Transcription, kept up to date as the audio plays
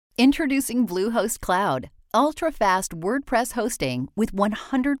Introducing Bluehost Cloud, ultra-fast WordPress hosting with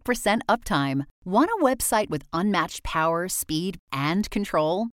 100% uptime. Want a website with unmatched power, speed, and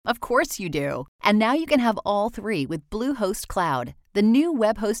control? Of course you do. And now you can have all three with Bluehost Cloud, the new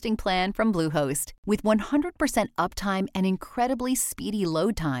web hosting plan from Bluehost. With 100% uptime and incredibly speedy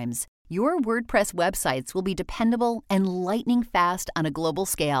load times, your WordPress websites will be dependable and lightning fast on a global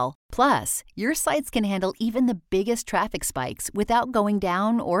scale. Plus, your sites can handle even the biggest traffic spikes without going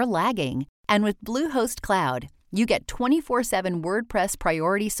down or lagging. And with Bluehost Cloud, you get 24/7 WordPress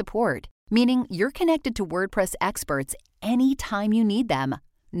priority support, meaning you're connected to WordPress experts anytime you need them.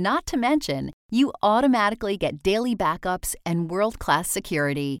 Not to mention, you automatically get daily backups and world-class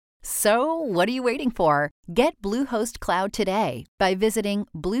security. So, what are you waiting for? Get Bluehost Cloud today by visiting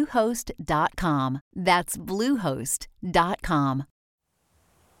Bluehost.com. That's Bluehost.com.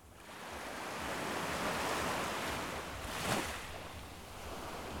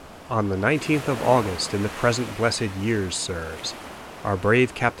 On the 19th of August in the present blessed years, sirs, our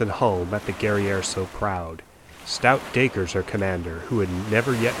brave Captain Hull met the Guerriere so proud. Stout Dacres, her commander, who had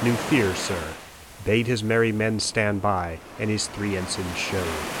never yet knew fear, sir, bade his merry men stand by, and his 3 ensigns showed.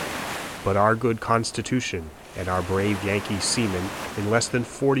 But our good Constitution and our brave Yankee seamen in less than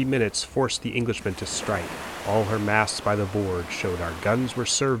 40 minutes forced the Englishmen to strike. All her masts by the board showed our guns were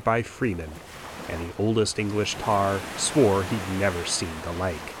served by freemen, and the oldest English tar swore he'd never seen the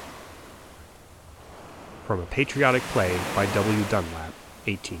like. From a patriotic play by W. Dunlap,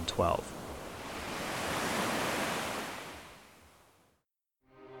 1812.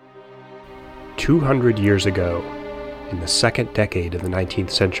 "200 years ago, in the second decade of the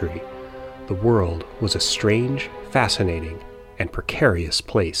 19th century, the world was a strange, fascinating, and precarious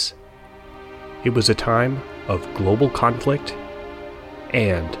place. It was a time of global conflict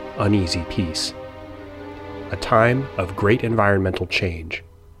and uneasy peace. A time of great environmental change.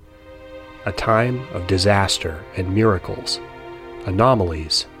 A time of disaster and miracles,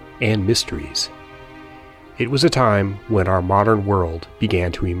 anomalies and mysteries. It was a time when our modern world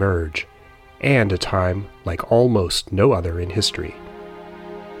began to emerge, and a time like almost no other in history.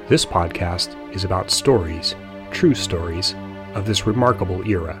 This podcast is about stories, true stories, of this remarkable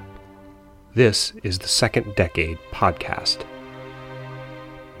era. This is the Second Decade Podcast.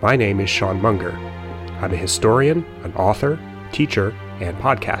 My name is Sean Munger. I'm a historian, an author, teacher, and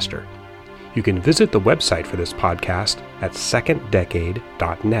podcaster. You can visit the website for this podcast at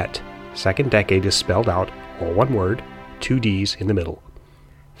seconddecade.net. Second Decade is spelled out, all one word, 2 Ds in the middle.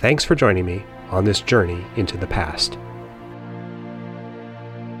 Thanks for joining me on this journey into the past.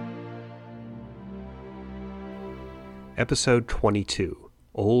 Episode 22,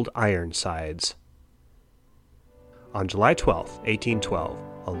 Old Ironsides. On July 12, 1812,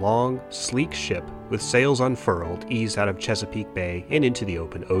 a long, sleek ship with sails unfurled eased out of Chesapeake Bay and into the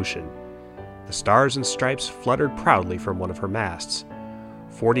open ocean. The stars and stripes fluttered proudly from one of her masts.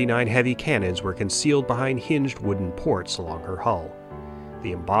 49 heavy cannons were concealed behind hinged wooden ports along her hull.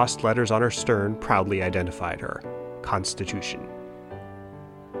 The embossed letters on her stern proudly identified her, Constitution.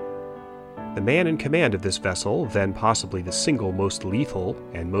 The man in command of this vessel, then possibly the single most lethal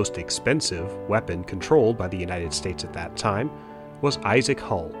and most expensive weapon controlled by the United States at that time, was Isaac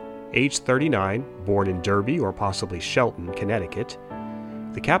Hull, age 39, born in Derby or possibly Shelton, Connecticut.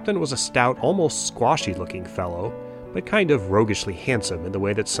 The captain was a stout, almost squashy-looking fellow, but kind of roguishly handsome in the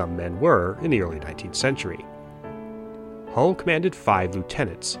way that some men were in the early 19th century. Hull commanded 5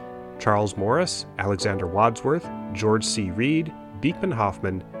 lieutenants: Charles Morris, Alexander Wadsworth, George C. Reed, Beekman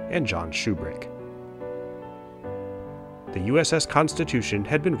Hoffman, and John Shubrick. The USS Constitution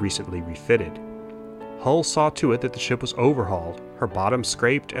had been recently refitted. Hull saw to it that the ship was overhauled, her bottom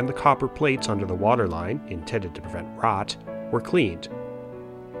scraped, and the copper plates under the waterline, intended to prevent rot, were cleaned.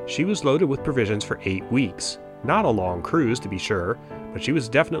 She was loaded with provisions for 8 weeks. Not a long cruise, to be sure, but she was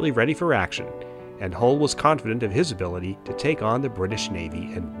definitely ready for action, and Hull was confident of his ability to take on the British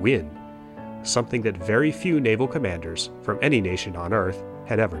Navy and win, something that very few naval commanders from any nation on Earth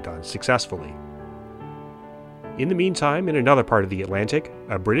had ever done successfully. In the meantime, in another part of the Atlantic,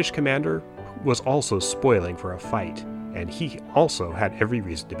 a British commander was also spoiling for a fight, and he also had every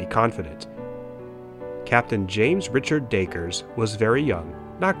reason to be confident. Captain James Richard Dacres was very young,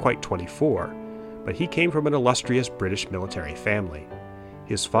 not quite 24, but he came from an illustrious British military family.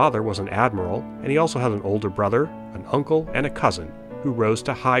 His father was an admiral, and he also had an older brother, an uncle, and a cousin who rose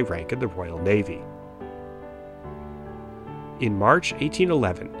to high rank in the Royal Navy. In March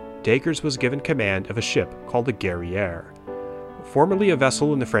 1811, Dacres was given command of a ship called the Guerriere. Formerly a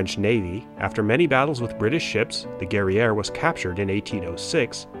vessel in the French Navy, after many battles with British ships, the Guerriere was captured in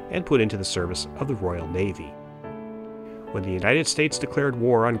 1806 and put into the service of the Royal Navy. When the United States declared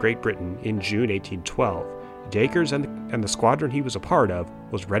war on Great Britain in June 1812, Dacres and the squadron he was a part of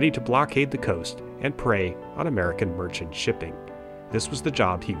was ready to blockade the coast and prey on American merchant shipping. This was the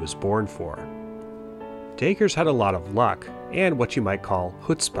job he was born for. Dacres had a lot of luck and what you might call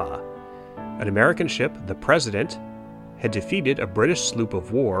chutzpah. An American ship, the President, had defeated a British sloop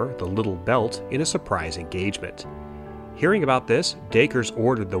of war, the Little Belt, in a surprise engagement. Hearing about this, Dacres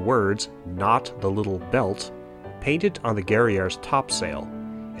ordered the words, "Not the Little Belt," painted on the Guerrière's topsail,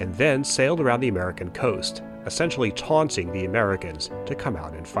 and then sailed around the American coast, essentially taunting the Americans to come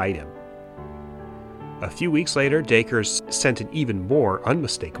out and fight him. A few weeks later, Dacres sent an even more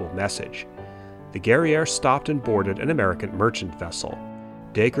unmistakable message. The Guerrière stopped and boarded an American merchant vessel.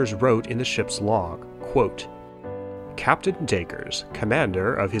 Dacres wrote in the ship's log, quote, "Captain Dacres,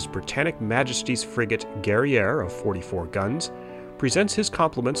 commander of His Britannic Majesty's frigate Guerrière of 44 guns, presents his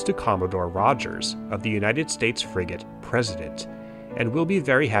compliments to Commodore Rogers of the United States frigate President, and will be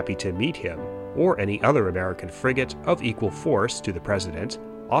very happy to meet him, or any other American frigate of equal force to the President,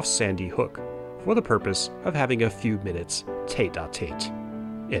 off Sandy Hook, for the purpose of having a few minutes tete-a-tete."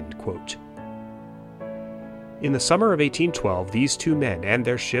 End quote. In the summer of 1812, these two men and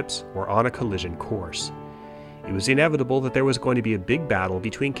their ships were on a collision course. It was inevitable that there was going to be a big battle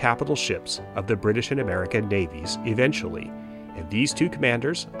between capital ships of the British and American navies eventually, and these two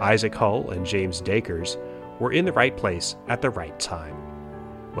commanders, Isaac Hull and James Dacres, were in the right place at the right time.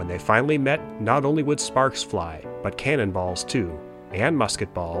 When they finally met, not only would sparks fly, but cannonballs too, and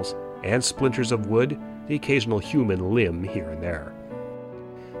musket balls, and splinters of wood, the occasional human limb here and there.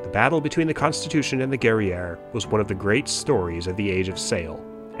 The battle between the Constitution and the Guerrière was one of the great stories of the Age of Sail,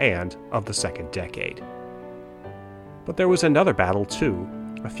 and of the second decade. But there was another battle too,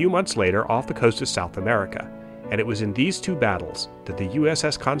 a few months later off the coast of South America, and it was in these two battles that the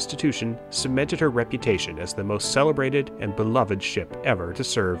USS Constitution cemented her reputation as the most celebrated and beloved ship ever to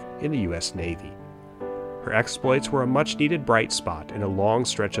serve in the U.S. Navy. Her exploits were a much-needed bright spot in a long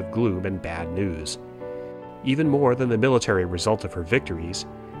stretch of gloom and bad news. Even more than the military result of her victories,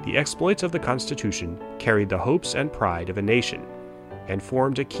 the exploits of the Constitution carried the hopes and pride of a nation, and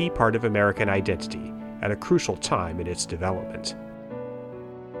formed a key part of American identity at a crucial time in its development.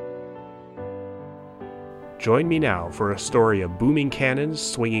 Join me now for a story of booming cannons,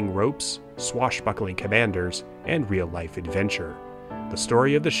 swinging ropes, swashbuckling commanders, and real-life adventure. The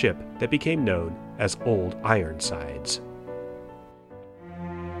story of the ship that became known as Old Ironsides.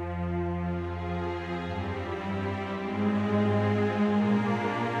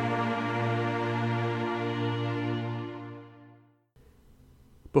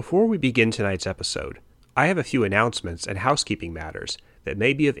 Before we begin tonight's episode, I have a few announcements and housekeeping matters that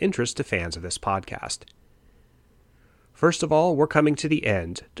may be of interest to fans of this podcast. First of all, we're coming to the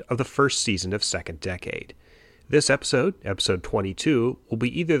end of the first season of Second Decade. This episode, episode 22, will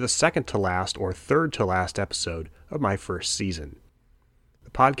be either the second to last or third to last episode of my first season.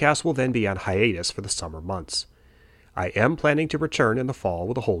 The podcast will then be on hiatus for the summer months. I am planning to return in the fall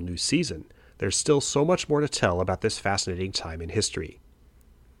with a whole new season. There's still so much more to tell about this fascinating time in history.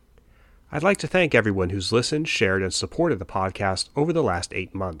 I'd like to thank everyone who's listened, shared, and supported the podcast over the last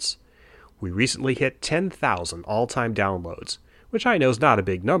 8 months. We recently hit 10,000 all-time downloads, which I know is not a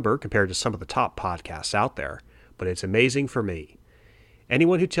big number compared to some of the top podcasts out there, but it's amazing for me.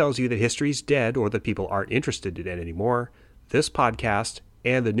 Anyone who tells you that history's dead or that people aren't interested in it anymore, this podcast,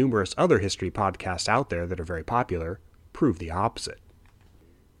 and the numerous other history podcasts out there that are very popular, prove the opposite.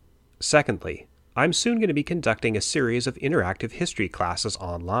 Secondly, I'm soon going to be conducting a series of interactive history classes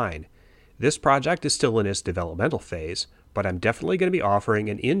online. This project is still in its developmental phase, but I'm definitely going to be offering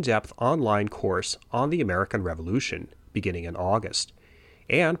an in-depth online course on the American Revolution, beginning in August,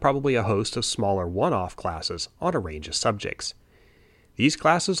 and probably a host of smaller one-off classes on a range of subjects. These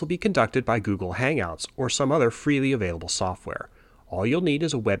classes will be conducted by Google Hangouts or some other freely available software. All you'll need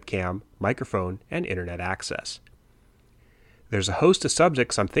is a webcam, microphone, and internet access. There's a host of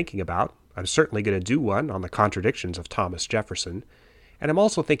subjects I'm thinking about. I'm certainly going to do one on the contradictions of Thomas Jefferson, and I'm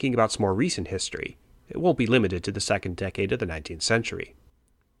also thinking about some more recent history. It won't be limited to the second decade of the 19th century.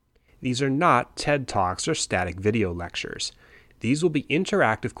 These are not TED Talks or static video lectures. These will be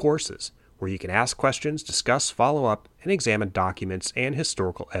interactive courses where you can ask questions, discuss, follow up, and examine documents and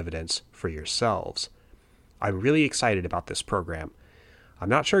historical evidence for yourselves. I'm really excited about this program. I'm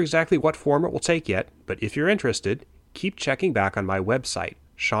not sure exactly what form it will take yet, but if you're interested, keep checking back on my website,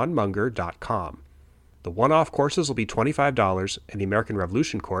 seanmunger.com. The one-off courses will be $25, and the American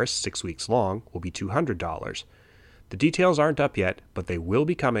Revolution course, 6 weeks long, will be $200. The details aren't up yet, but they will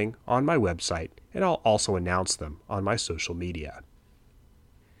be coming on my website, and I'll also announce them on my social media.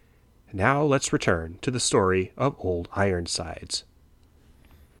 Now let's return to the story of Old Ironsides.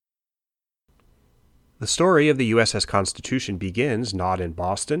 The story of the USS Constitution begins not in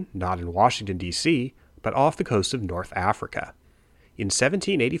Boston, not in Washington, D.C., but off the coast of North Africa. In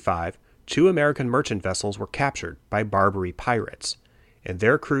 1785, 2 American merchant vessels were captured by Barbary pirates, and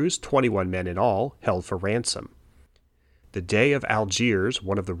their crews, 21 men in all, held for ransom. The Dey of Algiers,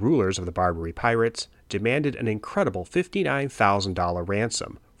 one of the rulers of the Barbary pirates, demanded an incredible $59,000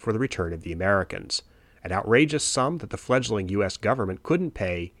 ransom for the return of the Americans, an outrageous sum that the fledgling U.S. government couldn't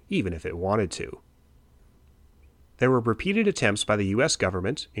pay even if it wanted to. There were repeated attempts by the U.S.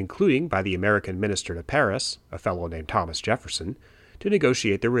 government, including by the American minister to Paris, a fellow named Thomas Jefferson, to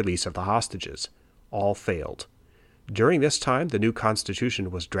negotiate the release of the hostages. All failed. During this time, the new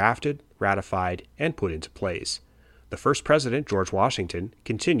Constitution was drafted, ratified, and put into place. The first president, George Washington,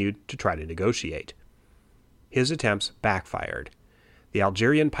 continued to try to negotiate. His attempts backfired. The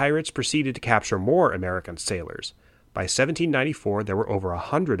Algerian pirates proceeded to capture more American sailors. By 1794, there were over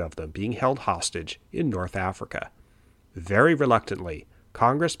 100 of them being held hostage in North Africa. Very reluctantly,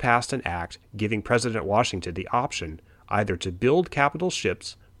 Congress passed an act giving President Washington the option either to build capital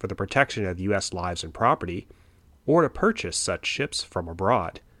ships for the protection of U.S. lives and property, or to purchase such ships from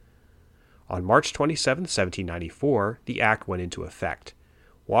abroad. On March 27, 1794, the act went into effect.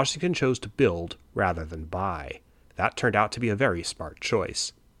 Washington chose to build rather than buy. That turned out to be a very smart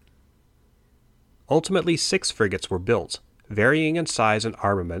choice. Ultimately, 6 frigates were built, varying in size and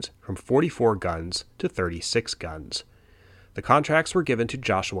armament from 44 guns to 36 guns. The contracts were given to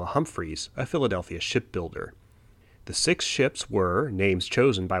Joshua Humphreys, a Philadelphia shipbuilder. The 6 ships were names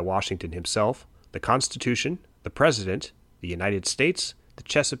chosen by Washington himself: the Constitution, the President, the United States, the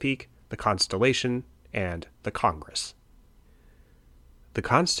Chesapeake, the Constellation, and the Congress. The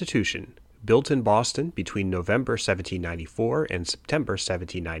Constitution, built in Boston between November 1794 and September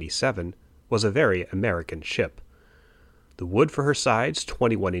 1797, was a very American ship. The wood for her sides,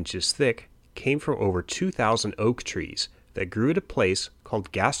 21 inches thick, came from over 2,000 oak trees that grew at a place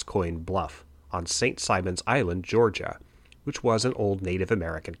called Gascoigne Bluff on St. Simon's Island, Georgia, which was an old Native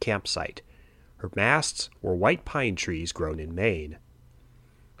American campsite. Her masts were white pine trees grown in Maine.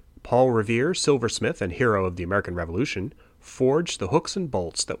 Paul Revere, silversmith and hero of the American Revolution, forged the hooks and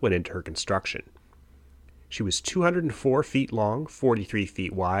bolts that went into her construction. She was 204 feet long, 43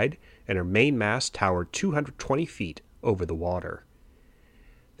 feet wide, and her mainmast towered 220 feet over the water.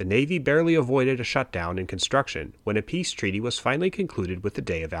 The Navy barely avoided a shutdown in construction when a peace treaty was finally concluded with the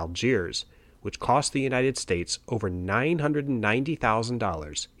Dey of Algiers, which cost the United States over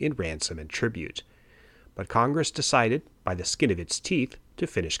 $990,000 in ransom and tribute. But Congress decided, by the skin of its teeth, to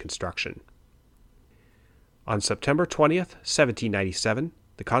finish construction. On September 20th, 1797,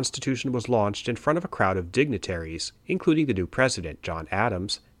 the Constitution was launched in front of a crowd of dignitaries, including the new president, John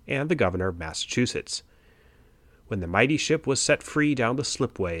Adams, and the governor of Massachusetts. When the mighty ship was set free down the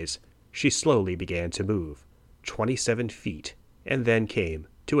slipways, she slowly began to move, 27 feet, and then came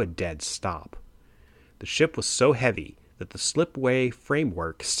to a dead stop. The ship was so heavy that the slipway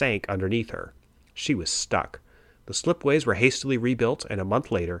framework sank underneath her. She was stuck. The slipways were hastily rebuilt, and a month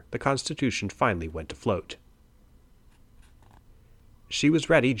later, the Constitution finally went to float. She was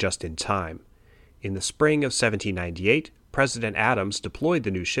ready just in time. In the spring of 1798, President Adams deployed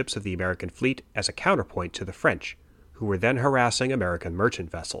the new ships of the American fleet as a counterpoint to the French, who were then harassing American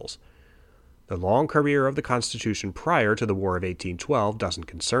merchant vessels. The long career of the Constitution prior to the War of 1812 doesn't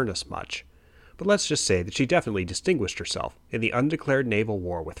concern us much, but let's just say that she definitely distinguished herself in the undeclared naval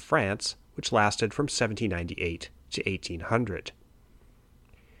war with France, which lasted from 1798 to 1800.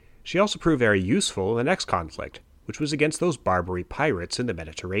 She also proved very useful in the next conflict, which was against those Barbary pirates in the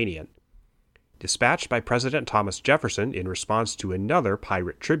Mediterranean. Dispatched by President Thomas Jefferson in response to another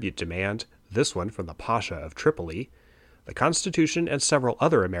pirate tribute demand, this one from the Pasha of Tripoli, the Constitution and several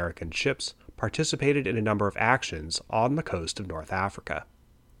other American ships participated in a number of actions on the coast of North Africa.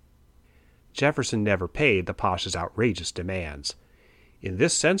 Jefferson never paid the Pasha's outrageous demands. In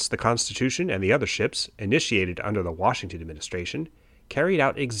this sense, the Constitution and the other ships, initiated under the Washington administration, carried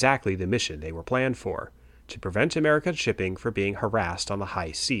out exactly the mission they were planned for, to prevent American shipping from being harassed on the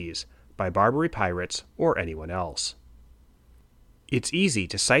high seas by Barbary pirates or anyone else. It's easy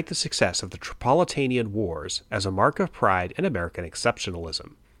to cite the success of the Tripolitanian Wars as a mark of pride and American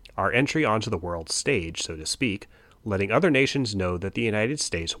exceptionalism, our entry onto the world stage, so to speak, letting other nations know that the United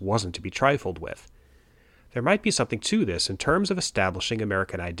States wasn't to be trifled with. There might be something to this in terms of establishing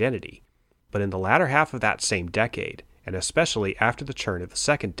American identity, but in the latter half of that same decade, and especially after the turn of the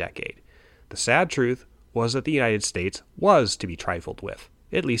second decade, the sad truth was that the United States was to be trifled with,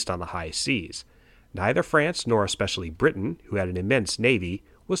 at least on the high seas. Neither France nor especially Britain, who had an immense navy,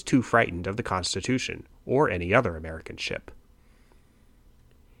 was too frightened of the Constitution or any other American ship.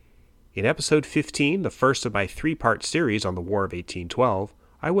 In episode 15, the first of my three-part series on the War of 1812,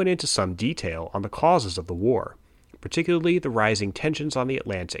 I went into some detail on the causes of the war, particularly the rising tensions on the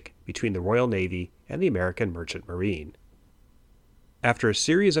Atlantic between the Royal Navy and the American Merchant Marine. After a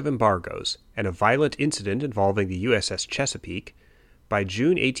series of embargoes and a violent incident involving the USS Chesapeake, by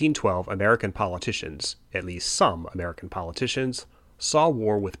June 1812 American politicians, at least some American politicians, saw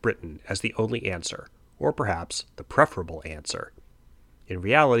war with Britain as the only answer, or perhaps the preferable answer. In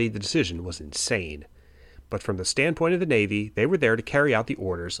reality, the decision was insane, but from the standpoint of the Navy, they were there to carry out the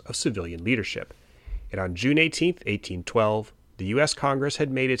orders of civilian leadership, and on June 18, 1812, the U.S. Congress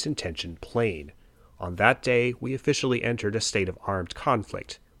had made its intention plain. On that day, we officially entered a state of armed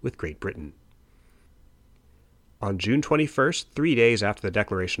conflict with Great Britain. On June 21st, 3 days after the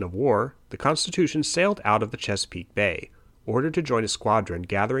declaration of war, the Constitution sailed out of the Chesapeake Bay, ordered to join a squadron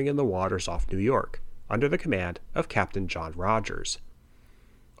gathering in the waters off New York, under the command of Captain John Rogers.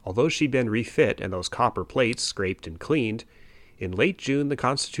 Although she'd been refit and those copper plates scraped and cleaned, in late June the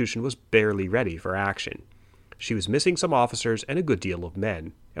Constitution was barely ready for action. She was missing some officers and a good deal of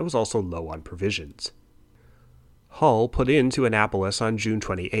men, and was also low on provisions. Hull put into Annapolis on June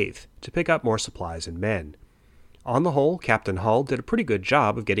 28th to pick up more supplies and men. On the whole, Captain Hull did a pretty good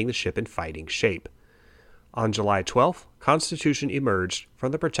job of getting the ship in fighting shape. On July 12th, Constitution emerged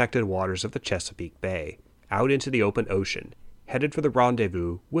from the protected waters of the Chesapeake Bay, out into the open ocean, headed for the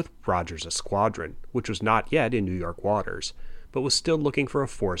rendezvous with Rogers' squadron, which was not yet in New York waters, but was still looking for a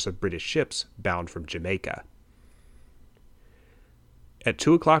force of British ships bound from Jamaica. At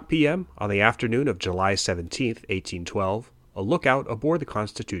 2:00 p.m. on the afternoon of July 17, 1812, a lookout aboard the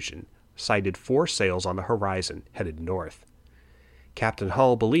Constitution sighted 4 sails on the horizon headed north. Captain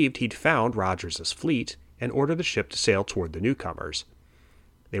Hull believed he'd found Rogers' fleet and ordered the ship to sail toward the newcomers.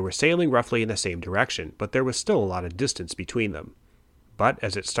 They were sailing roughly in the same direction, but there was still a lot of distance between them. But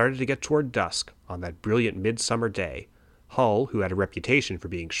as it started to get toward dusk on that brilliant midsummer day, Hull, who had a reputation for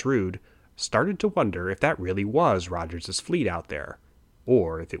being shrewd, started to wonder if that really was Rogers' fleet out there,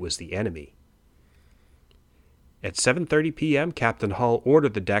 or if it was the enemy. At 7:30 p.m., Captain Hull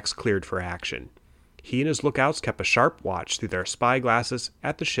ordered the decks cleared for action. He and his lookouts kept a sharp watch through their spyglasses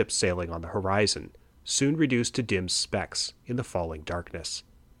at the ships sailing on the horizon, soon reduced to dim specks in the falling darkness.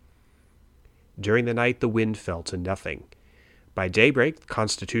 During the night the wind fell to nothing. By daybreak, the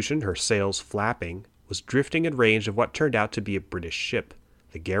Constitution, her sails flapping, was drifting in range of what turned out to be a British ship,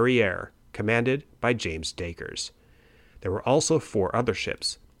 the Guerriere, commanded by James Dacres. There were also 4 other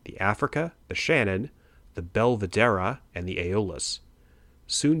ships, the Africa, the Shannon, the Belvidera, and the Aeolus.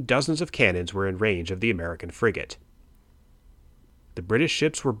 Soon dozens of cannons were in range of the American frigate. The British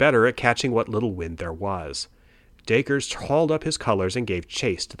ships were better at catching what little wind there was. Dacres hauled up his colors and gave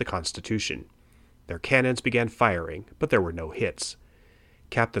chase to the Constitution. Their cannons began firing, but there were no hits.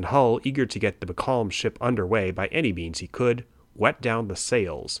 Captain Hull, eager to get the becalmed ship underway by any means he could, wet down the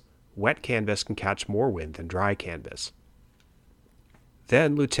sails. Wet canvas can catch more wind than dry canvas.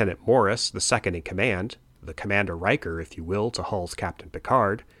 Then Lieutenant Morris, the second in command, the Commander Riker, if you will, to Hull's Captain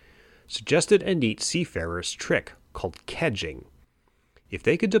Picard, suggested a neat seafarer's trick called kedging. If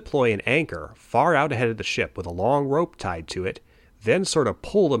they could deploy an anchor far out ahead of the ship with a long rope tied to it, then sort of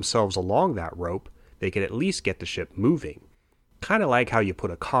pull themselves along that rope, they could at least get the ship moving. Kind of like how you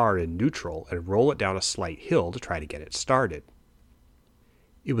put a car in neutral and roll it down a slight hill to try to get it started.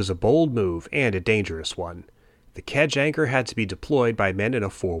 It was a bold move and a dangerous one. The kedge anchor had to be deployed by men in a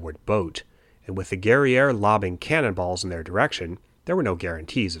forward boat, and with the Guerriere lobbing cannonballs in their direction, there were no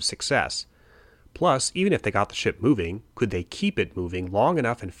guarantees of success. Plus, even if they got the ship moving, could they keep it moving long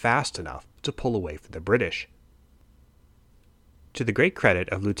enough and fast enough to pull away from the British? To the great credit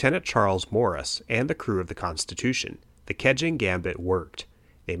of Lieutenant Charles Morris and the crew of the Constitution, the kedging gambit worked.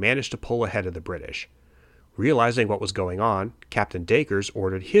 They managed to pull ahead of the British. Realizing what was going on, Captain Dacres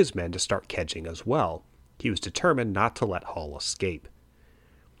ordered his men to start kedging as well. He was determined not to let Hull escape.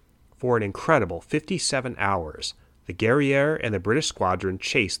 For an incredible 57 hours, the Guerriere and the British squadron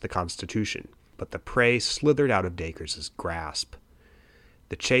chased the Constitution, but the prey slithered out of Dacres' grasp.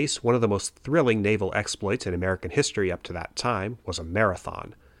 The chase, one of the most thrilling naval exploits in American history up to that time, was a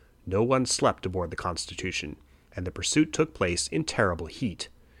marathon. No one slept aboard the Constitution, and the pursuit took place in terrible heat.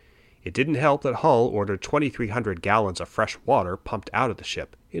 It didn't help that Hull ordered 2,300 gallons of fresh water pumped out of the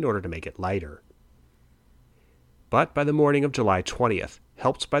ship in order to make it lighter. But by the morning of July 20th,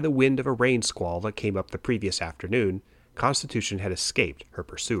 helped by the wind of a rain squall that came up the previous afternoon, Constitution had escaped her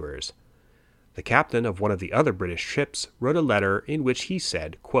pursuers. The captain of one of the other British ships wrote a letter in which he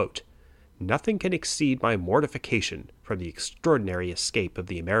said, quote, "Nothing can exceed my mortification from the extraordinary escape of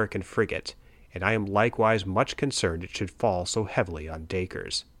the American frigate, and I am likewise much concerned it should fall so heavily on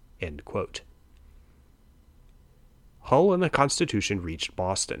Dacres." End quote. Hull and the Constitution reached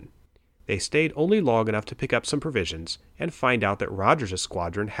Boston. They stayed only long enough to pick up some provisions and find out that Rodgers'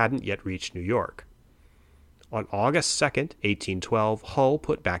 squadron hadn't yet reached New York. On August 2nd, 1812, Hull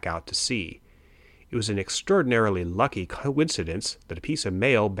put back out to sea. It was an extraordinarily lucky coincidence that a piece of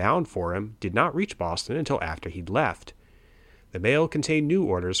mail bound for him did not reach Boston until after he'd left. The mail contained new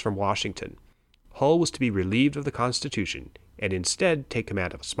orders from Washington. Hull was to be relieved of the Constitution and instead take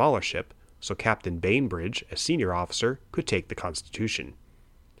command of a smaller ship, so Captain Bainbridge, a senior officer, could take the Constitution.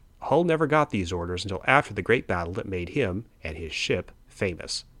 Hull never got these orders until after the great battle that made him, and his ship,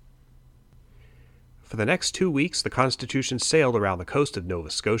 famous. For the next 2 weeks, the Constitution sailed around the coast of Nova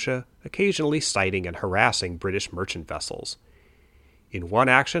Scotia, occasionally sighting and harassing British merchant vessels. In one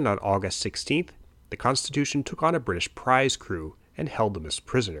action on August 16th, the Constitution took on a British prize crew and held them as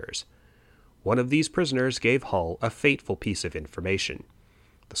prisoners. One of these prisoners gave Hull a fateful piece of information.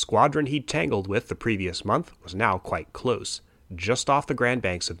 The squadron he'd tangled with the previous month was now quite close, just off the Grand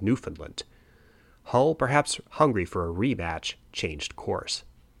Banks of Newfoundland. Hull, perhaps hungry for a rematch, changed course.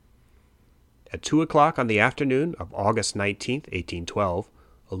 At 2 o'clock on the afternoon of August 19, 1812,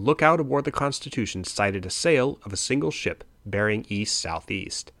 a lookout aboard the Constitution sighted a sail of a single ship bearing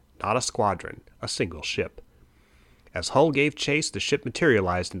east-southeast, not a squadron, a single ship. As Hull gave chase, the ship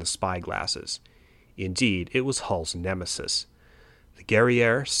materialized in the spyglasses. Indeed, it was Hull's nemesis. The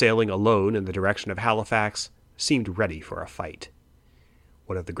Guerrière, sailing alone in the direction of Halifax, seemed ready for a fight.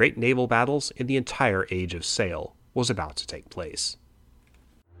 One of the great naval battles in the entire age of sail was about to take place.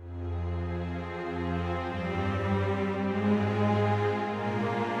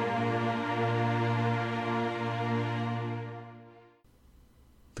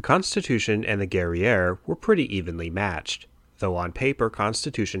 The Constitution and the Guerrière were pretty evenly matched, though on paper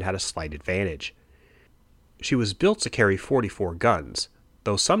Constitution had a slight advantage. She was built to carry 44 guns,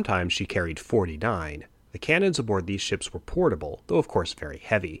 though sometimes she carried 49. The cannons aboard these ships were portable, though of course very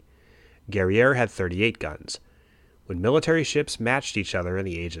heavy. Guerrière had 38 guns. When military ships matched each other in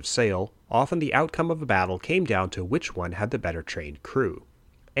the age of sail, often the outcome of a battle came down to which one had the better trained crew,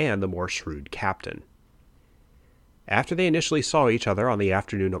 and the more shrewd captain. After they initially saw each other on the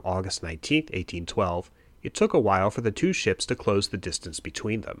afternoon of August 19, 1812, it took a while for the two ships to close the distance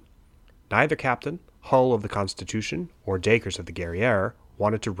between them. Neither captain, Hull of the Constitution or Dacres of the Guerrière,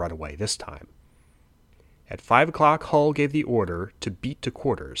 wanted to run away this time. At 5 o'clock, Hull gave the order to beat to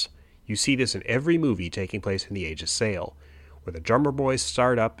quarters. You see this in every movie taking place in the Age of Sail, where the drummer boys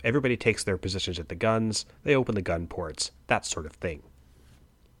start up, everybody takes their positions at the guns, they open the gun ports, that sort of thing.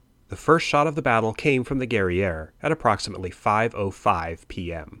 The first shot of the battle came from the Guerrière at approximately 5:05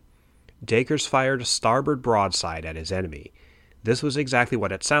 p.m. Dacres fired a starboard broadside at his enemy. This was exactly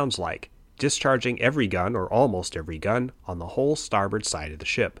what it sounds like, discharging every gun, or almost every gun, on the whole starboard side of the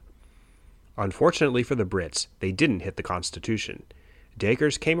ship. Unfortunately for the Brits, they didn't hit the Constitution.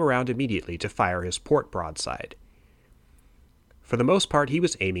 Dacres came around immediately to fire his port broadside. For the most part, he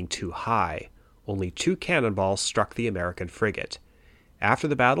was aiming too high. Only 2 cannonballs struck the American frigate. After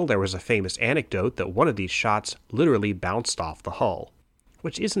the battle, there was a famous anecdote that one of these shots literally bounced off the hull,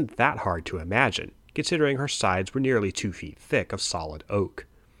 which isn't that hard to imagine, considering her sides were nearly 2 feet thick of solid oak.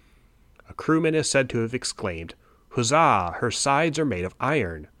 A crewman is said to have exclaimed, "Huzzah! Her sides are made of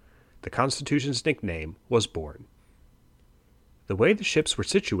iron!" The Constitution's nickname was born. The way the ships were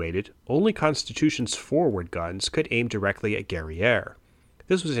situated, only Constitution's forward guns could aim directly at Guerrière.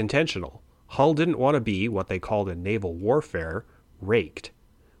 This was intentional. Hull didn't want to be, what they called in naval warfare, raked,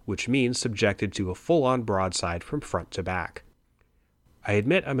 which means subjected to a full-on broadside from front to back. I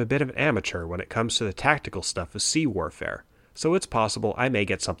admit I'm a bit of an amateur when it comes to the tactical stuff of sea warfare, so it's possible I may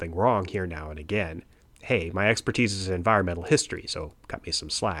get something wrong here now and again. Hey, my expertise is in environmental history, so cut me some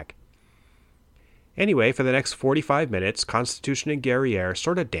slack. Anyway, for the next 45 minutes, Constitution and Guerrière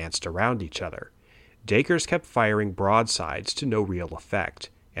sort of danced around each other. Dacres kept firing broadsides to no real effect,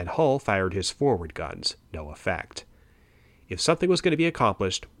 and Hull fired his forward guns, no effect. If something was going to be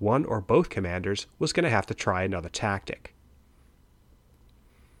accomplished, one or both commanders was going to have to try another tactic.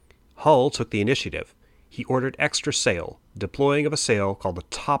 Hull took the initiative. He ordered extra sail, deploying of a sail called the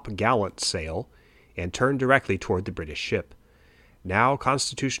top-gallant sail, and turned directly toward the British ship. Now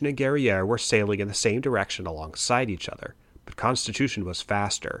Constitution and Guerrière were sailing in the same direction alongside each other, but Constitution was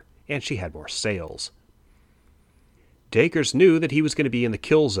faster, and she had more sails. Dacres knew that he was going to be in the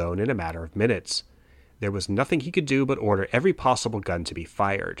kill zone in a matter of minutes. There was nothing he could do but order every possible gun to be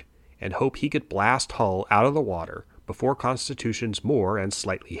fired, and hope he could blast Hull out of the water before Constitution's more and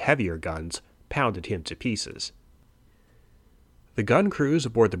slightly heavier guns pounded him to pieces. The gun crews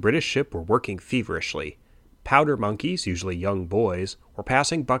aboard the British ship were working feverishly. Powder monkeys, usually young boys, were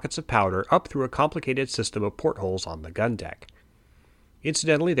passing buckets of powder up through a complicated system of portholes on the gun deck.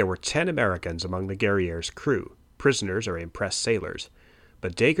 Incidentally, there were 10 Americans among the Guerrière's crew, prisoners or impressed sailors,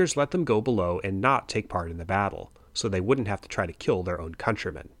 but Dacres let them go below and not take part in the battle, so they wouldn't have to try to kill their own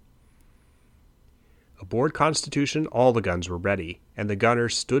countrymen. Aboard Constitution, all the guns were ready, and the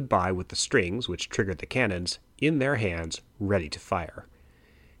gunners stood by with the strings, which triggered the cannons, in their hands, ready to fire.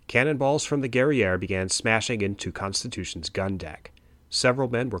 Cannonballs from the Guerrière began smashing into Constitution's gun deck. Several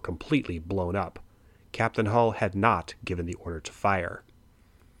men were completely blown up. Captain Hull had not given the order to fire.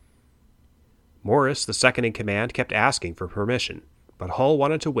 Morris, the second in command, kept asking for permission, but Hull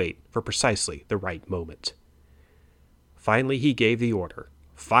wanted to wait for precisely the right moment. Finally, he gave the order,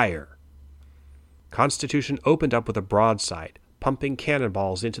 "Fire!" Constitution opened up with a broadside, pumping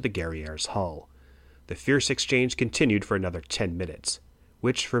cannonballs into the Guerrière's hull. The fierce exchange continued for another 10 minutes,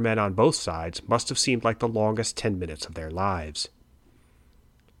 which for men on both sides must have seemed like the longest 10 minutes of their lives.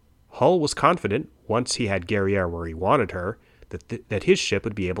 Hull was confident, once he had Guerrière where he wanted her, that his ship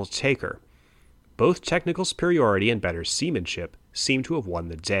would be able to take her. Both technical superiority and better seamanship seemed to have won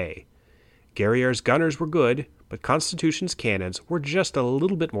the day. Guerrière's gunners were good, but Constitution's cannons were just a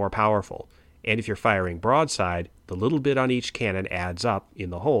little bit more powerful, and if you're firing broadside, the little bit on each cannon adds up, in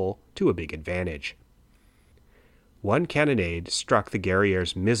the whole, to a big advantage. One cannonade struck the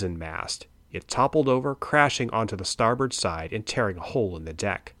Guerrière's mizzen mast. It toppled over, crashing onto the starboard side and tearing a hole in the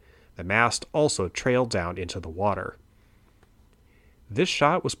deck. The mast also trailed down into the water. This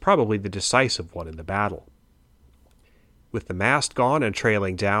shot was probably the decisive one in the battle. With the mast gone and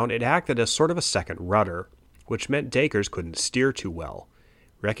trailing down, it acted as sort of a second rudder, which meant Dacres couldn't steer too well.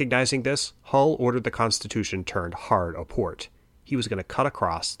 Recognizing this, Hull ordered the Constitution turned hard aport. He was going to cut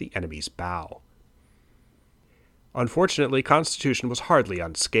across the enemy's bow. Unfortunately, Constitution was hardly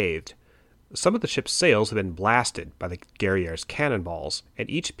unscathed. Some of the ship's sails had been blasted by the Guerrière's cannonballs, and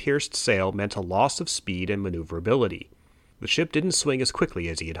each pierced sail meant a loss of speed and maneuverability. The ship didn't swing as quickly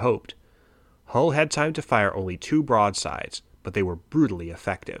as he had hoped. Hull had time to fire only 2 broadsides, but they were brutally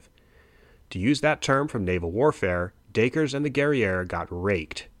effective. To use that term from naval warfare, Dacres and the Guerrière got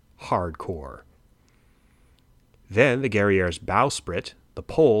raked, hardcore. Then the Guerrière's bowsprit, the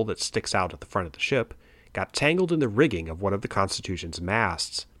pole that sticks out at the front of the ship, got tangled in the rigging of one of the Constitution's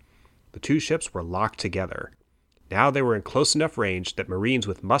masts. The two ships were locked together. Now they were in close enough range that Marines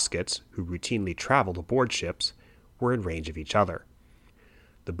with muskets, who routinely traveled aboard ships, were in range of each other.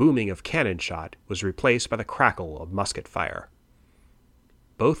 The booming of cannon shot was replaced by the crackle of musket fire.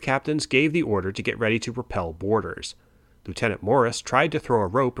 Both captains gave the order to get ready to repel boarders. Lieutenant Morris tried to throw a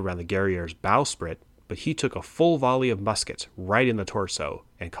rope around the Guerrière's bowsprit, but he took a full volley of muskets right in the torso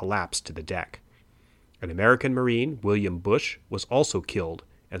and collapsed to the deck. An American Marine, William Bush, was also killed,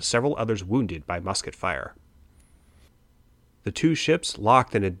 and several others wounded by musket fire. The two ships,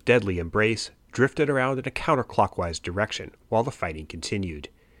 locked in a deadly embrace, drifted around in a counterclockwise direction while the fighting continued.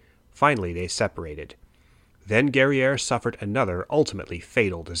 Finally, they separated. Then Guerrière suffered another ultimately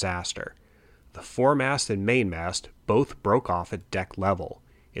fatal disaster. The foremast and mainmast both broke off at deck level.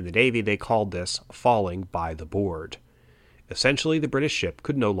 In the Navy, they called this falling by the board. Essentially, the British ship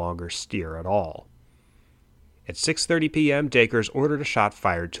could no longer steer at all. At 6:30 p.m., Dacres ordered a shot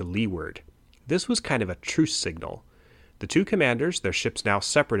fired to leeward. This was kind of a truce signal. The two commanders, their ships now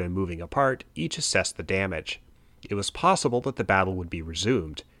separate and moving apart, each assessed the damage. It was possible that the battle would be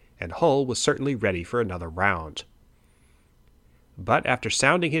resumed, and Hull was certainly ready for another round. But after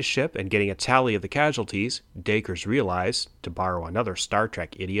sounding his ship and getting a tally of the casualties, Dacres realized, to borrow another Star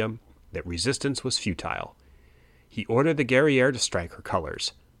Trek idiom, that resistance was futile. He ordered the Guerrière to strike her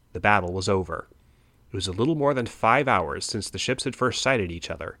colors. The battle was over. It was a little more than 5 hours since the ships had first sighted each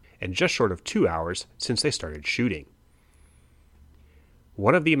other, and just short of 2 hours since they started shooting.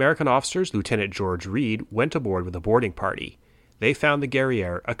 One of the American officers, Lieutenant George Reed, went aboard with a boarding party. They found the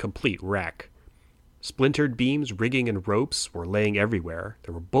Guerrière a complete wreck. Splintered beams, rigging, and ropes were laying everywhere.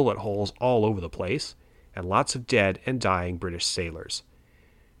 There were bullet holes all over the place, and lots of dead and dying British sailors.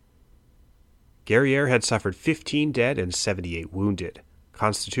 Guerrière had suffered 15 dead and 78 wounded.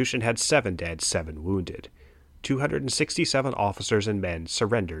 Constitution had 7 dead, 7 wounded. 267 officers and men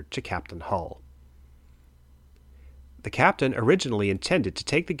surrendered to Captain Hull. The captain originally intended to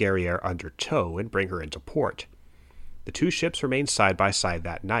take the Guerrière under tow and bring her into port. The two ships remained side by side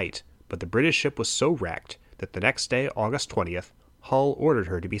that night, but the British ship was so wrecked that the next day, August 20th, Hull ordered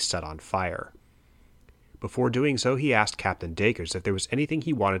her to be set on fire. Before doing so, he asked Captain Dacres if there was anything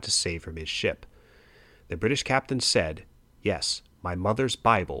he wanted to save from his ship. The British captain said, "Yes, my mother's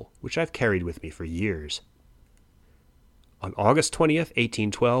Bible, which I've carried with me for years." On August 20th,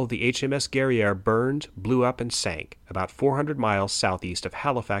 1812, the HMS Guerrière burned, blew up, and sank about 400 miles southeast of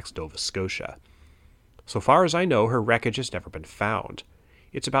Halifax, Nova Scotia. So far as I know, her wreckage has never been found.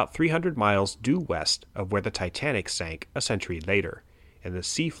 It's about 300 miles due west of where the Titanic sank a century later, and the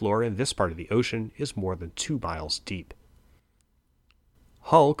seafloor in this part of the ocean is more than 2 miles deep.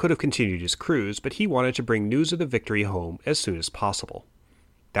 Hull could have continued his cruise, but he wanted to bring news of the victory home as soon as possible.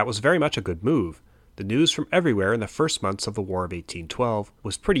 That was very much a good move. The news from everywhere in the first months of the War of 1812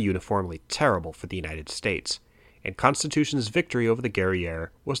 was pretty uniformly terrible for the United States, and Constitution's victory over the Guerrière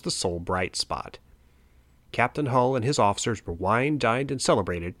was the sole bright spot. Captain Hull and his officers were wined, dined, and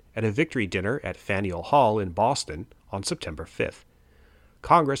celebrated at a victory dinner at Faneuil Hall in Boston on September 5th.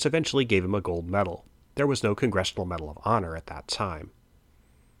 Congress eventually gave him a gold medal. There was no Congressional Medal of Honor at that time.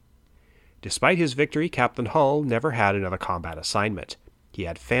 Despite his victory, Captain Hull never had another combat assignment. He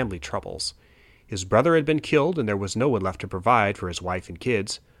had family troubles. His brother had been killed, and there was no one left to provide for his wife and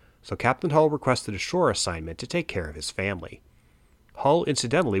kids, so Captain Hull requested a shore assignment to take care of his family. Hull,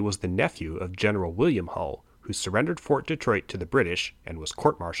 incidentally, was the nephew of General William Hull, who surrendered Fort Detroit to the British and was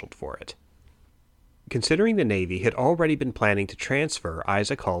court-martialed for it. Considering the Navy had already been planning to transfer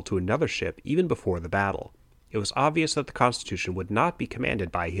Isaac Hull to another ship even before the battle, it was obvious that the Constitution would not be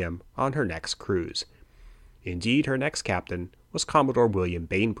commanded by him on her next cruise. Indeed, her next captain was Commodore William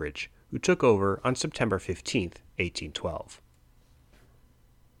Bainbridge, who took over on September 15, 1812.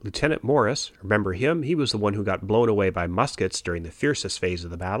 Lieutenant Morris, remember him? He was the one who got blown away by muskets during the fiercest phase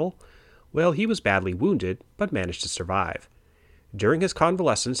of the battle. Well, he was badly wounded, but managed to survive. During his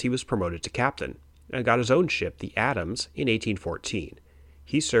convalescence, he was promoted to captain, and got his own ship, the Adams, in 1814.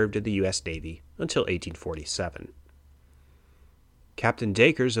 He served in the U.S. Navy until 1847. Captain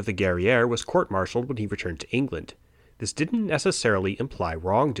Dacres of the Guerrière was court-martialed when he returned to England. This didn't necessarily imply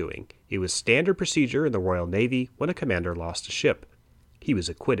wrongdoing. It was standard procedure in the Royal Navy when a commander lost a ship. He was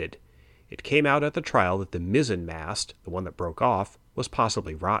acquitted. It came out at the trial that the mizzen mast, the one that broke off, was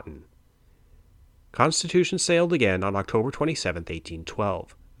possibly rotten. Constitution sailed again on October 27,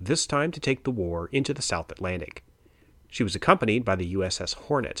 1812, this time to take the war into the South Atlantic. She was accompanied by the USS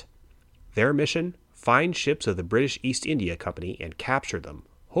Hornet. Their mission? Find ships of the British East India Company and capture them,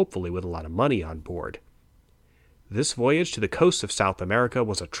 hopefully with a lot of money on board. This voyage to the coast of South America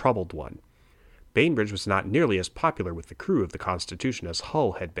was a troubled one. Bainbridge was not nearly as popular with the crew of the Constitution as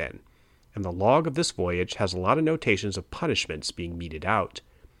Hull had been, and the log of this voyage has a lot of notations of punishments being meted out.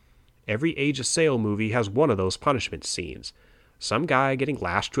 Every Age of Sail movie has one of those punishment scenes. Some guy getting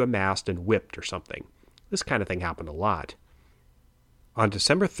lashed to a mast and whipped or something. This kind of thing happened a lot. On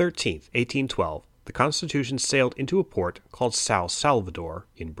December 13, 1812, the Constitution sailed into a port called São Salvador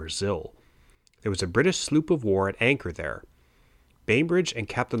in Brazil. There was a British sloop of war at anchor there. Bainbridge and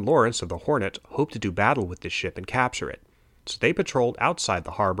Captain Lawrence of the Hornet hoped to do battle with this ship and capture it, so they patrolled outside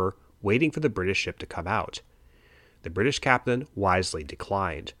the harbor, waiting for the British ship to come out. The British captain wisely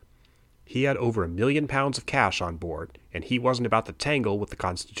declined. He had over £1 million of cash on board, and he wasn't about to tangle with the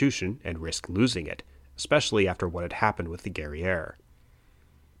Constitution and risk losing it, especially after what had happened with the Guerrière.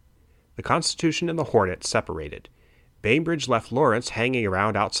 The Constitution and the Hornet separated. Bainbridge left Lawrence hanging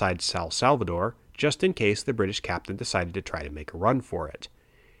around outside São Salvador, just in case the British captain decided to try to make a run for it.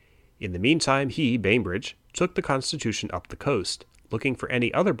 In the meantime, he, Bainbridge, took the Constitution up the coast, looking for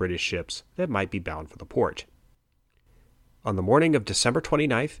any other British ships that might be bound for the port. On the morning of December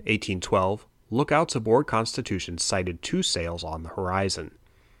 29, 1812, lookouts aboard Constitution sighted 2 sails on the horizon.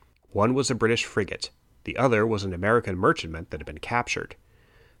 One was a British frigate. The other was an American merchantman that had been captured.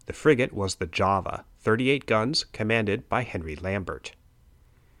 The frigate was the Java, 38 guns, commanded by Henry Lambert.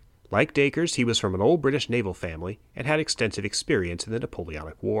 Like Dacres, he was from an old British naval family and had extensive experience in the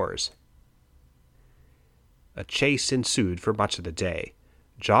Napoleonic Wars. A chase ensued for much of the day.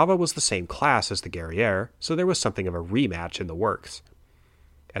 Java was the same class as the Guerrière, so there was something of a rematch in the works.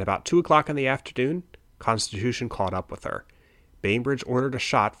 At about 2 o'clock in the afternoon, Constitution caught up with her. Bainbridge ordered a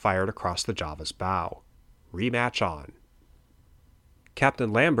shot fired across the Java's bow. Rematch on.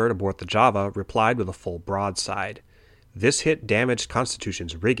 Captain Lambert aboard the Java replied with a full broadside. This hit damaged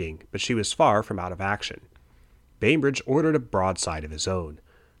Constitution's rigging, but she was far from out of action. Bainbridge ordered a broadside of his own.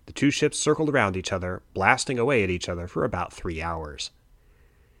 The 2 ships circled around each other, blasting away at each other for about 3 hours.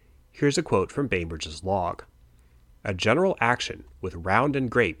 Here's a quote from Bainbridge's log. "A general action, with round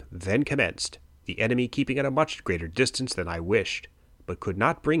and grape, then commenced, the enemy keeping at a much greater distance than I wished, but could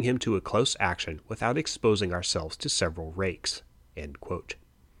not bring him to a close action without exposing ourselves to several rakes." End quote.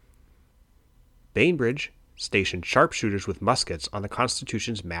 Bainbridge stationed sharpshooters with muskets on the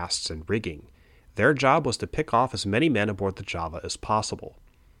Constitution's masts and rigging. Their job was to pick off as many men aboard the Java as possible.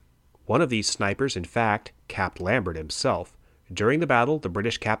 One of these snipers, in fact, capped Lambert himself. During the battle, the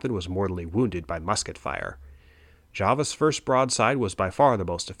British captain was mortally wounded by musket fire. Java's first broadside was by far the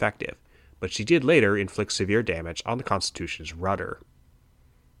most effective, but she did later inflict severe damage on the Constitution's rudder.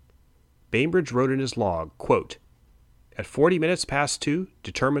 Bainbridge wrote in his log, quote, "At 40 minutes past 2,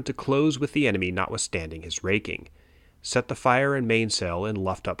 determined to close with the enemy notwithstanding his raking. Set the fire and mainsail and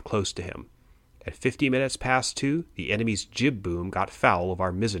luffed up close to him. At 50 minutes past 2, the enemy's jib boom got foul of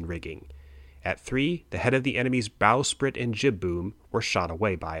our mizzen rigging. At 3, the head of the enemy's bowsprit and jib boom were shot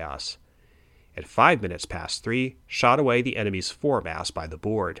away by us. At 5 minutes past 3, shot away the enemy's foremast by the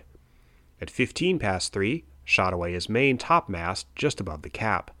board. At 15 past 3, shot away his main topmast just above the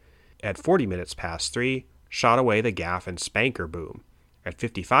cap. At 40 minutes past 3, shot away the gaff and spanker boom. At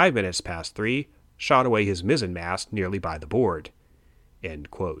 55 minutes past 3, shot away his mizzenmast nearly by the board." End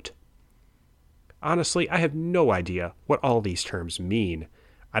quote. Honestly, I have no idea what all these terms mean.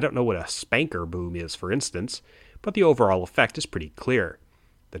 I don't know what a spanker boom is, for instance, but the overall effect is pretty clear.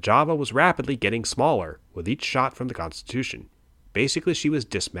 The Java was rapidly getting smaller with each shot from the Constitution. Basically, she was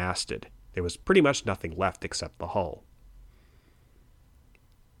dismasted. There was pretty much nothing left except the hull.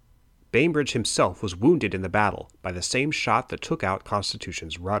 Bainbridge himself was wounded in the battle by the same shot that took out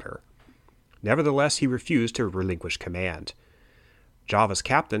Constitution's rudder. Nevertheless, he refused to relinquish command. Java's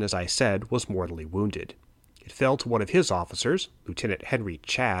captain, as I said, was mortally wounded. It fell to one of his officers, Lieutenant Henry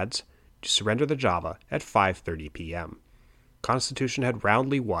Chads, to surrender the Java at 5:30 p.m. Constitution had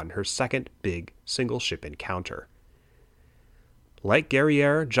roundly won her second big single-ship encounter. Like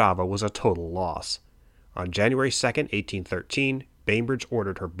Guerriere, Java was a total loss. On January 2, 1813, Bainbridge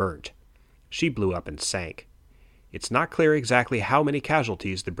ordered her burnt. She blew up and sank. It's not clear exactly how many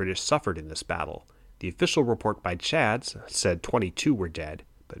casualties the British suffered in this battle. The official report by Chads said 22 were dead,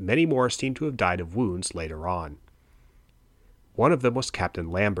 but many more seem to have died of wounds later on. One of them was Captain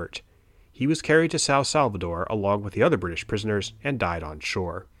Lambert. He was carried to San Salvador along with the other British prisoners and died on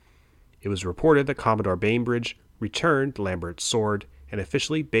shore. It was reported that Commodore Bainbridge returned Lambert's sword and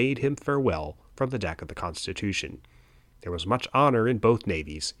officially bade him farewell from the deck of the Constitution. There was much honor in both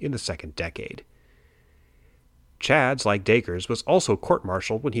navies in the second decade. Chads, like Dacres, was also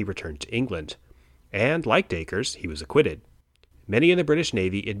court-martialed when he returned to England, and, like Dacres, he was acquitted. Many in the British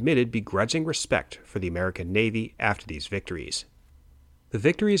Navy admitted begrudging respect for the American Navy after these victories. The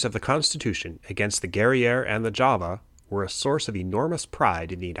victories of the Constitution against the Guerriere and the Java were a source of enormous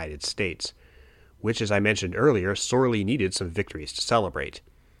pride in the United States, which, as I mentioned earlier, sorely needed some victories to celebrate.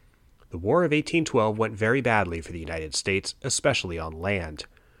 The War of 1812 went very badly for the United States, especially on land.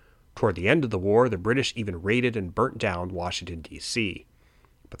 Toward the end of the war, the British even raided and burnt down Washington, D.C.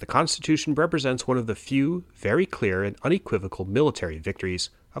 But the Constitution represents one of the few, very clear and unequivocal military victories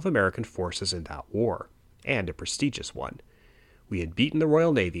of American forces in that war, and a prestigious one. We had beaten the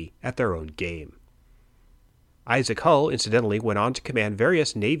Royal Navy at their own game. Isaac Hull, incidentally, went on to command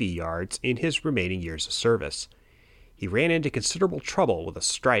various Navy yards in his remaining years of service. He ran into considerable trouble with a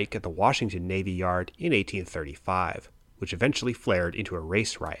strike at the Washington Navy Yard in 1835, which eventually flared into a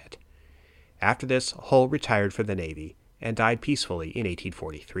race riot. After this, Hull retired from the Navy and died peacefully in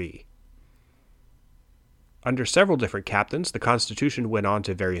 1843. Under several different captains, the Constitution went on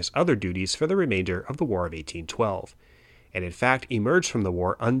to various other duties for the remainder of the War of 1812, and in fact emerged from the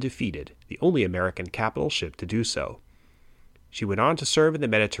war undefeated, the only American capital ship to do so. She went on to serve in the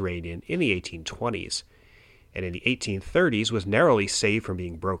Mediterranean in the 1820s, and in the 1830s was narrowly saved from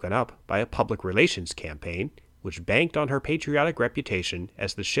being broken up by a public relations campaign which banked on her patriotic reputation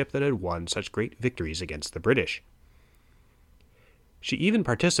as the ship that had won such great victories against the British. She even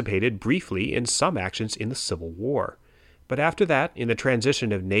participated briefly in some actions in the Civil War, but after that, in the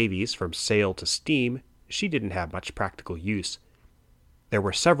transition of navies from sail to steam, she didn't have much practical use. There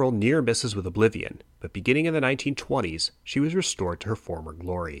were several near misses with oblivion, but beginning in the 1920s, she was restored to her former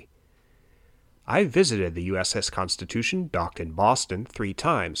glory. I visited the USS Constitution, docked in Boston, 3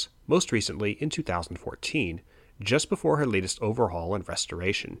 times, most recently in 2014, just before her latest overhaul and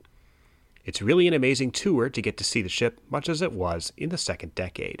restoration. It's really an amazing tour to get to see the ship much as it was in the second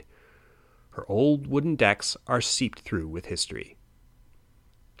decade. Her old wooden decks are seeped through with history.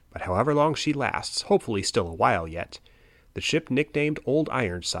 But however long she lasts, hopefully still a while yet, the ship nicknamed Old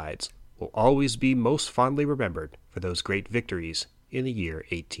Ironsides will always be most fondly remembered for those great victories in the year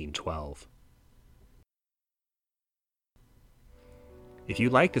 1812. If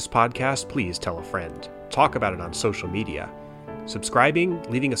you like this podcast, please tell a friend. Talk about it on social media. Subscribing,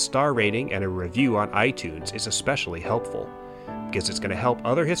 leaving a star rating, and a review on iTunes is especially helpful, because it's going to help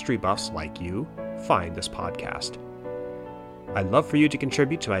other history buffs like you find this podcast. I'd love for you to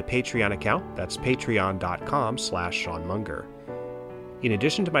contribute to my Patreon account. That's patreon.com/Sean Munger. In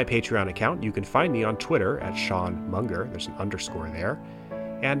addition to my Patreon account, you can find me on Twitter at Sean Munger, there's an underscore there,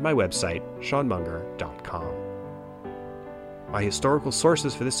 and my website, seanmunger.com. My historical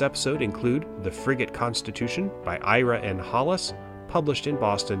sources for this episode include The Frigate Constitution by Ira N. Hollis, published in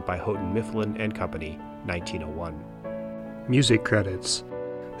Boston by Houghton Mifflin and Company, 1901. Music credits.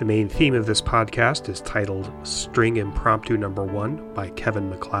 The main theme of this podcast is titled String Impromptu No. 1 by Kevin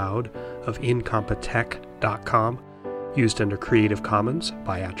MacLeod of Incompetech.com, used under Creative Commons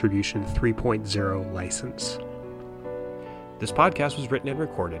by Attribution 3.0 license. This podcast was written and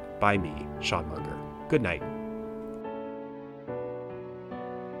recorded by me, Sean Munger. Good night.